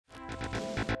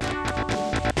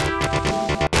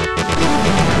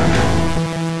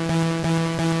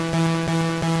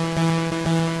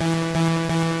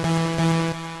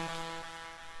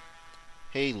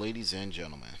Ladies and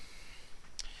gentlemen,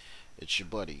 it's your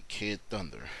buddy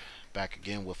kidThunder back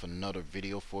again with another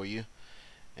video for you.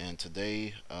 And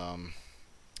today, I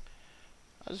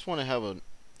just want to have a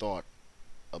thought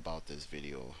about this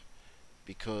video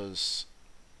because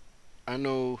I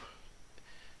know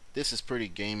this is pretty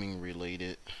gaming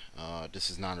related. This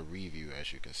is not a review,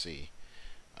 as you can see.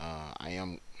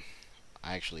 I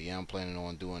actually am planning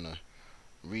on doing a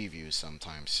review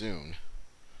sometime soon.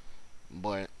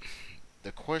 But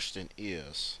the question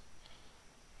is,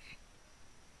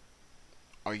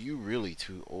 are you really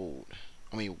too old?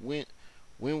 I mean, when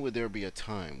would there be a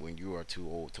time when you are too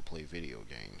old to play video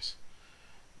games?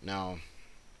 Now,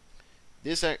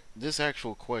 this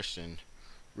actual question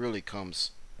really comes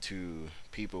to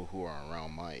people who are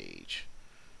around my age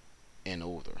and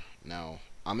older. Now,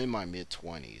 I'm in my mid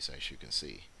 20s, as you can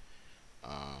see,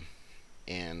 um,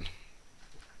 and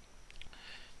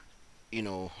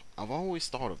I've always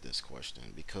thought of this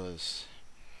question because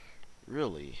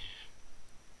really,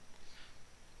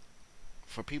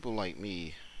 for people like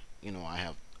me, I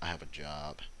have a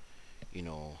job. You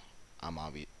know,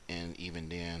 and even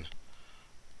then,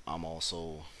 I'm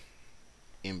also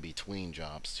in between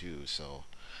jobs too. So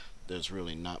there's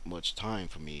really not much time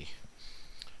for me.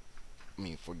 I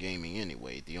mean, for gaming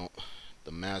anyway.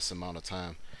 The mass amount of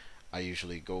time I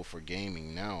usually go for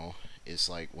gaming now is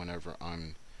like whenever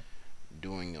I'm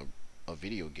doing a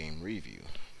video game review,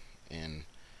 and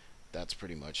that's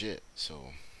pretty much it.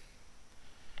 So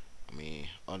I mean,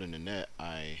 other than that,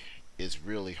 it's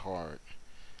really hard,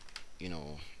 you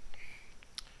know,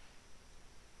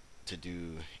 to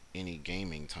do any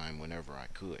gaming time whenever I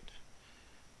could.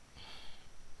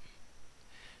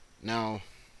 Now,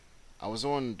 I was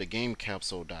on the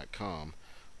GameCapsule.com,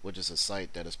 which is a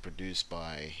site that is produced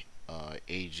by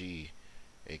a.k.a.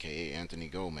 Anthony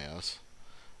Gomez.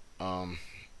 Um,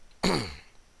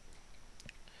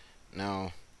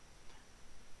 Now,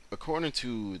 according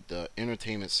to the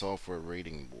Entertainment Software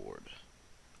Rating Board,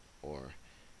 or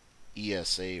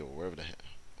ESA, or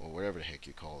whatever the heck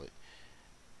you call it,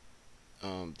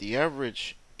 the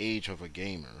average age of a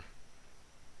gamer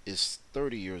is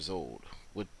 30 years old,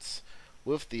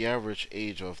 with the average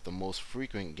age of the most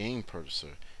frequent game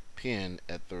purchaser pinned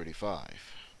at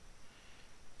 35.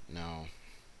 Now,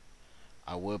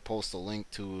 I will post a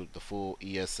link to the full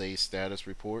ESA status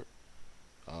report.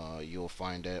 You'll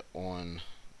find that on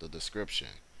the description.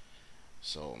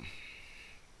 So,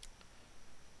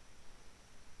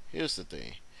 here's the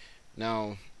thing.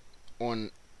 Now,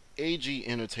 on AG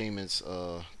Entertainment's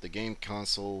the Game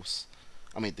Capsule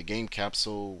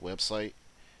website,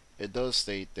 it does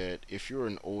state that if you're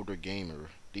an older gamer,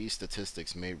 these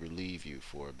statistics may relieve you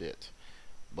for a bit,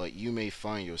 but you may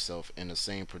find yourself in the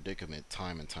same predicament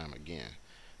time and time again,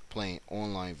 playing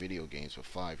online video games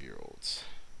with 5-year-olds.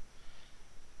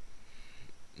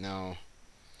 Now,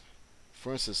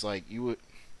 for instance, like you would.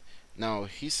 Now,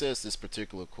 he says this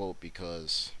particular quote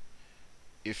because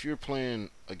if you're playing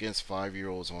against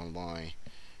 5-year-olds online,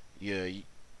 yeah,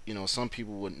 some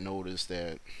people would notice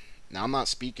that. Now, I'm not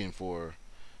speaking for,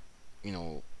 you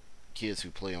know, kids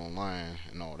who play online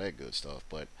and all that good stuff,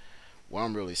 but what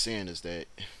I'm really saying is that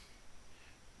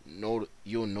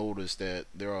you'll notice that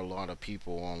there are a lot of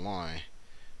people online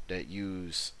that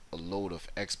use a load of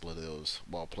expletives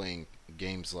while playing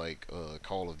games like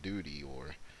Call of Duty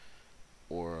or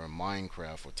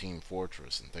Minecraft or Team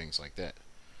Fortress and things like that.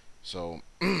 So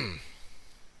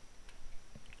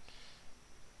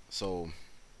so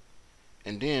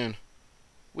and then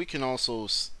we can also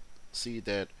see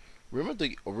that, remember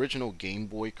the original Game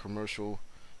Boy commercial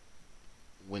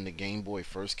when the Game Boy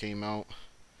first came out?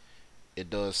 It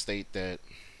does state that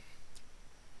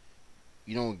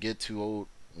you don't get too old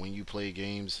when you play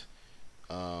games.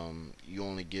 You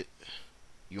only get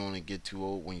too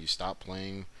old when you stop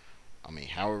playing. I mean,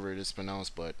 however it is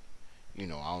pronounced, but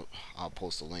I'll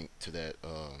post a link to that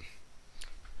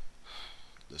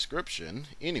description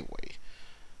anyway.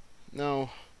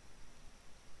 Now,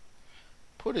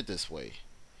 put it this way: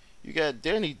 you got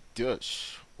Danny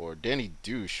Dush or Danny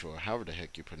Douche or however the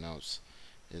heck you pronounce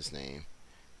his name,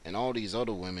 and all these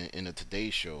other women in the Today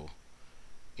Show.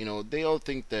 They all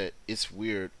think that it's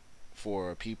weird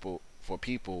for people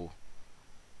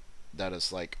that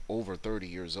is like over 30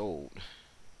 years old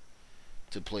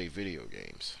to play video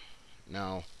games.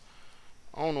 Now,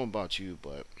 I don't know about you,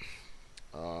 but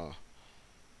uh,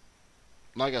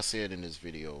 like I said in this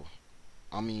video,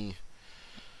 I mean,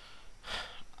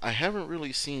 I haven't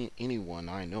really seen anyone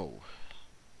I know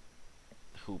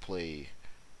who play.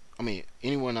 I mean,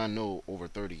 anyone I know over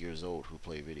 30 years old who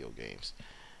play video games.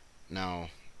 Now,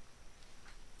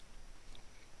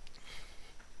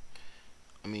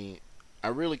 I mean, I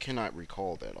really cannot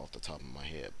recall that off the top of my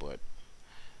head, but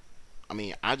I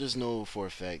mean, I just know for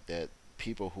a fact that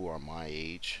people who are my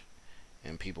age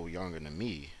and people younger than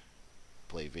me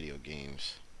play video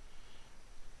games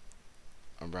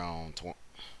around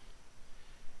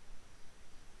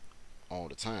all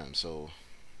the time. So,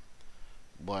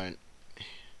 but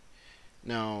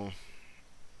now,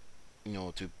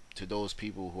 to those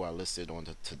people who are listed on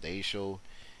the Today Show,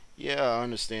 yeah, I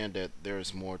understand that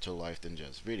there's more to life than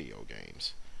just video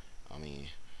games. I mean,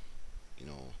 you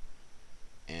know,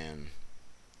 and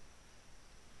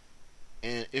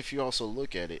and if you also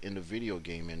look at it in the video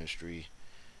game industry,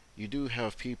 you do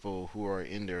have people who are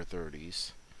in their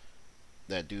 30s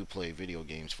that do play video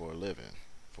games for a living,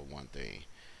 for one thing.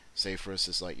 Say, for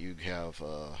instance, like you have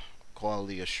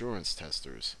quality assurance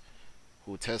testers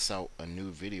who test out a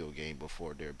new video game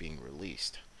before they're being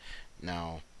released.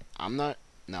 Now, I'm not,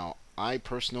 now, I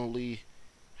personally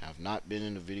have not been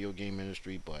in the video game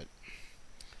industry, but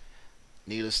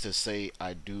needless to say,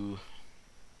 I do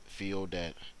feel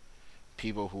that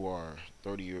people who are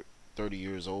 30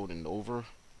 years old and over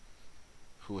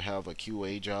who have a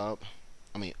QA job,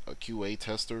 I mean, a QA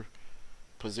tester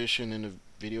position in the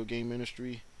video game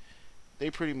industry, they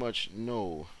pretty much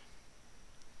know.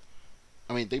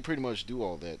 I mean, they pretty much do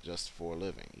all that just for a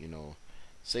living.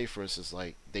 Say for instance,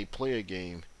 like they play a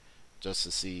game just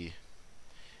to see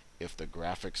if the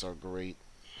graphics are great,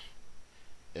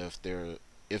 if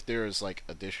there's like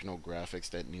additional graphics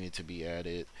that needed to be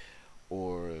added,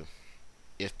 or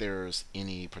if there's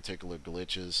any particular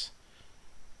glitches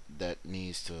that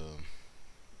needs to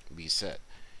be set.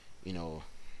 You know,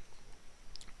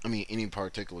 I mean, any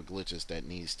particular glitches that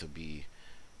needs to be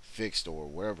fixed or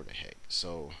wherever the heck.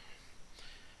 So,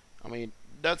 I mean,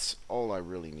 that's all I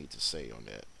really need to say on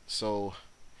that. So,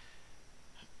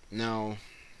 now,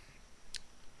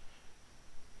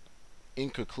 in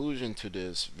conclusion to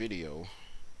this video,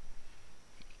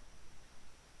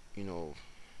 you know,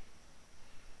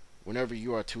 whenever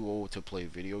you are too old to play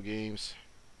video games,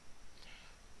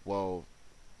 well,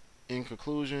 in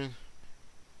conclusion,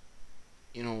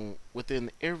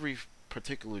 within every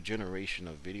particular generation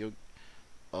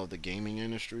of the gaming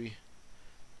industry,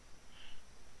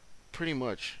 pretty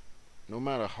much, no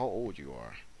matter how old you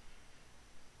are,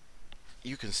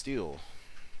 you can still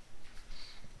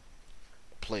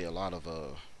play a lot of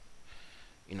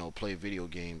play video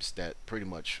games that pretty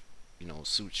much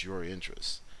suits your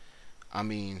interests. I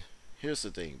mean, here's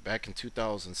the thing: back in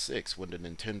 2006, when the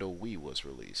Nintendo Wii was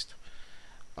released,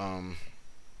 um,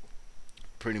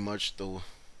 pretty much the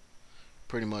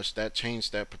pretty much that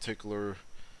changed that particular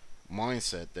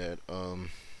mindset that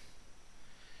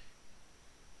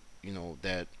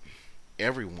that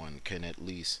everyone can at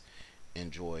least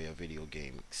enjoy a video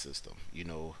game system.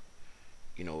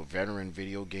 Veteran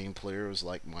video game players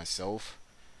like myself,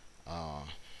 uh,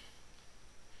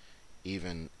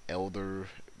 even elder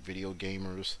video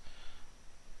gamers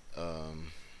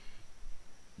um,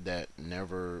 that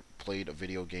never played a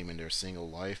video game in their single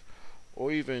life,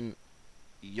 or even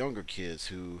younger kids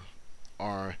who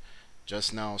are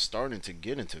just now starting to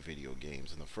get into video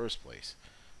games in the first place.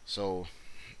 So,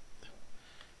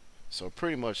 so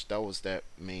pretty much that was that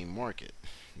main market.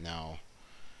 Now,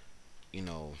 you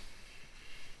know,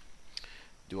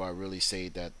 do I really say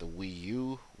that the Wii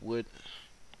U would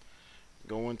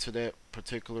go into that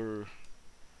particular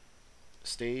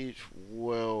stage?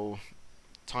 Well,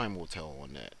 time will tell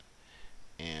on that.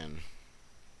 And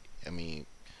I mean,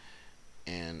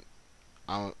 and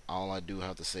all I do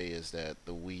have to say is that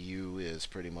the Wii U is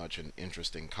pretty much an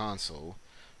interesting console.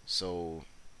 So,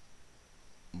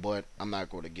 but I'm not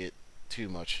going to get too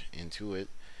much into it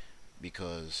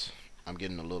because I'm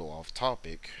getting a little off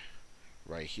topic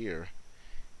right here.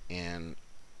 And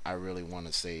I really want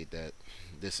to say that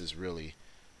this is really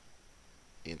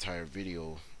the entire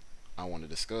video I want to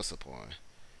discuss upon.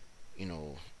 You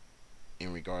know,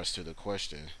 in regards to the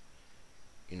question,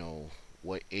 you know,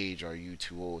 what age are you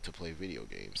too old to play video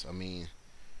games? I mean,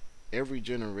 every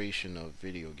generation of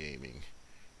video gaming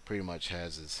pretty much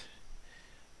has its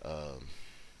um,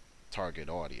 target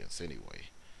audience anyway.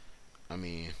 I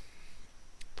mean,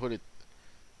 put it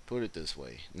put it this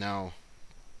way. Now,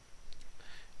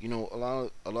 a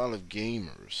lot of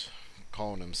gamers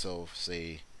call themselves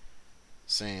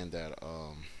saying that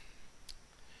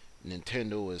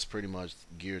Nintendo is pretty much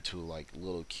geared to like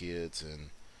little kids, and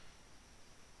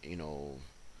you know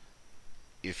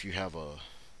if you have a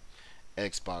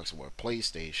Xbox or a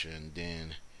PlayStation,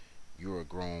 then you're a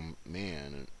grown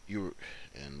man and you're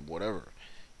and whatever,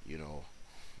 you know.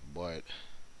 But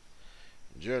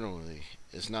generally,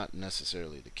 it's not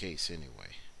necessarily the case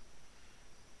anyway.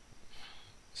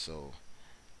 So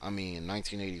I mean, in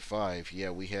 1985, yeah,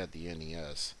 we had the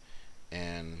NES,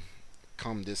 and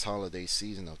come this holiday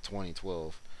season of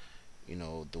 2012,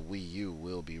 the Wii U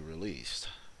will be released.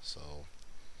 So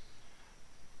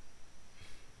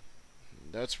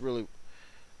that's really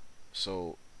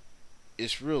so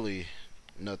it's really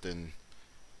nothing.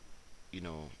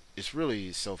 It's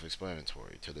really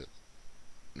self-explanatory to the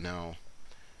now.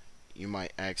 You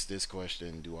might ask this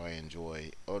question: do I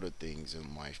enjoy other things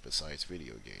in life besides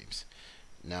video games?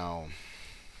 Now,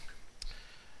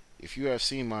 if you have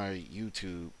seen my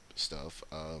YouTube stuff,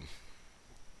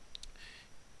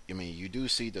 I mean, you do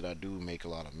see that I do make a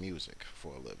lot of music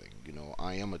for a living.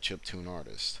 I am a chip tune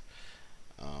artist.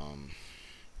 Um,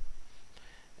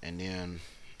 and then,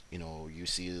 you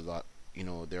see a lot.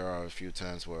 There are a few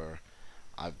times where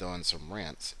I've done some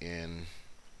rants in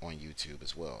on YouTube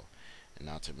as well. And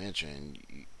not to mention,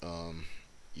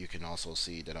 you can also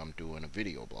see that I'm doing a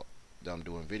video blog. That I'm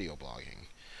doing video blogging,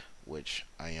 which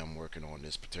I am working on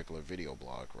this particular video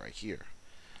blog right here.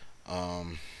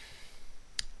 Um,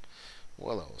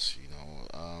 what else?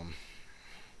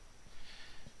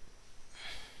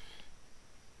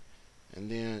 And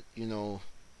then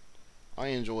I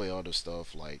enjoy other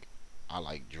stuff like I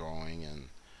like drawing and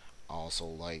I also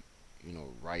like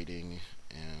writing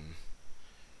and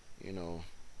you know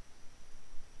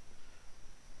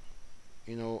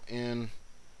and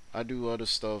I do other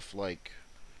stuff like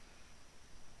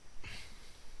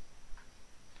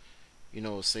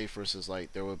say for instance,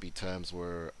 like there would be times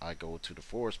where I go to the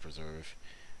forest preserve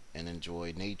and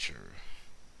enjoy nature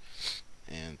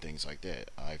and things like that.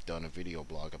 I've done a video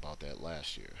blog about that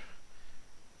last year.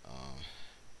 uh,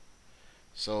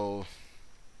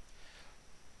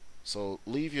 so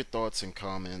leave your thoughts and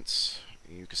comments.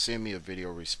 You can send me a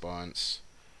video response,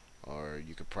 or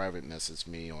you could private message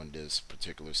me on this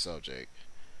particular subject.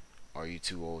 Are you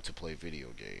too old to play video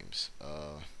games?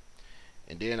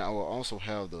 And then I will also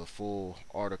have the full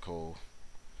article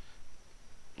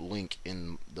link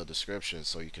in the description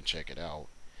so you can check it out.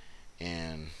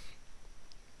 And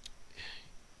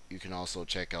you can also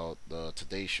check out the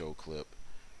Today Show clip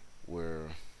where,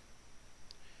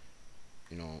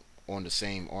 on the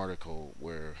same article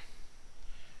where,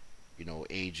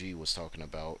 AG was talking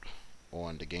about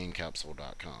on the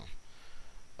GameCapsule.com.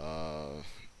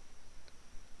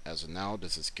 As of now,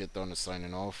 this is kidThunder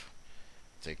signing off.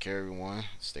 Take care, everyone.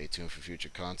 Stay tuned for future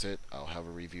content. I'll have a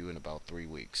review in about 3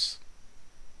 weeks.